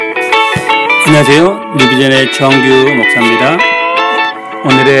안녕하세요. 뉴비전의 정규 목사입니다.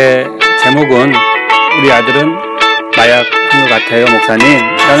 오늘의 제목은 우리 아들은 마약한 것 같아요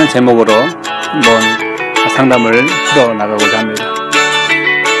목사님 라는 제목으로 한번 상담을 풀어나가고자 합니다.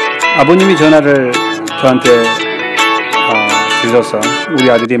 아버님이 전화를 저한테 주셔서 우리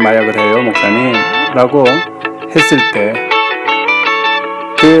아들이 마약을 해요 목사님 라고 했을 때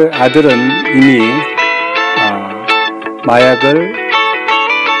그 아들은 이미 마약을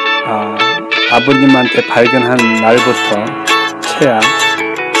아버님한테 발견한 날부터 최악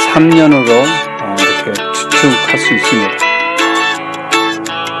 3년으로 이렇게 추측할 수 있습니다.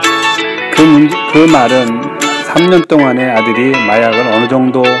 그 말은 3년 동안에 아들이 마약을 어느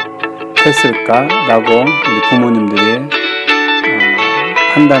정도 했을까라고 우리 부모님들이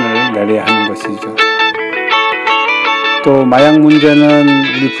판단을 내려야 하는 것이죠. 또 마약 문제는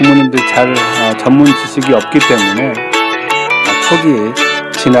우리 부모님들이 잘 전문 지식이 없기 때문에 초기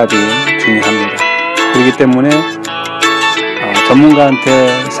진압이 중요합니다. 그렇기 때문에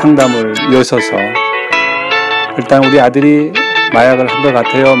전문가한테 상담을 이어서서 일단 우리 아들이 마약을 한 것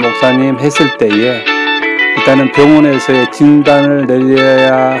같아요 목사님 했을 때에 일단은 병원에서의 진단을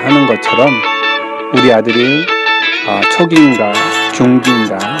내려야 하는 것처럼 우리 아들이 초기인가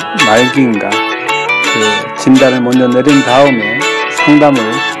중기인가 말기인가 그 진단을 먼저 내린 다음에 상담을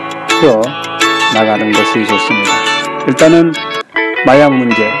풀어 나가는 것이 좋습니다. 일단은 마약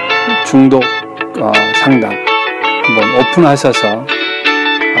문제, 중독 상담 한번 오픈하셔서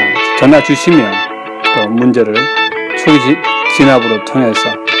전화 주시면 또 문제를 초기 진압으로 통해서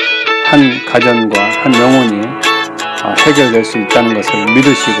한 가정과 한 영혼이 해결될 수 있다는 것을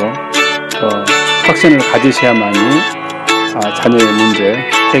믿으시고 또 확신을 가지셔야만이 자녀의 문제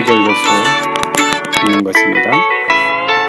해결될 수 있는 것입니다.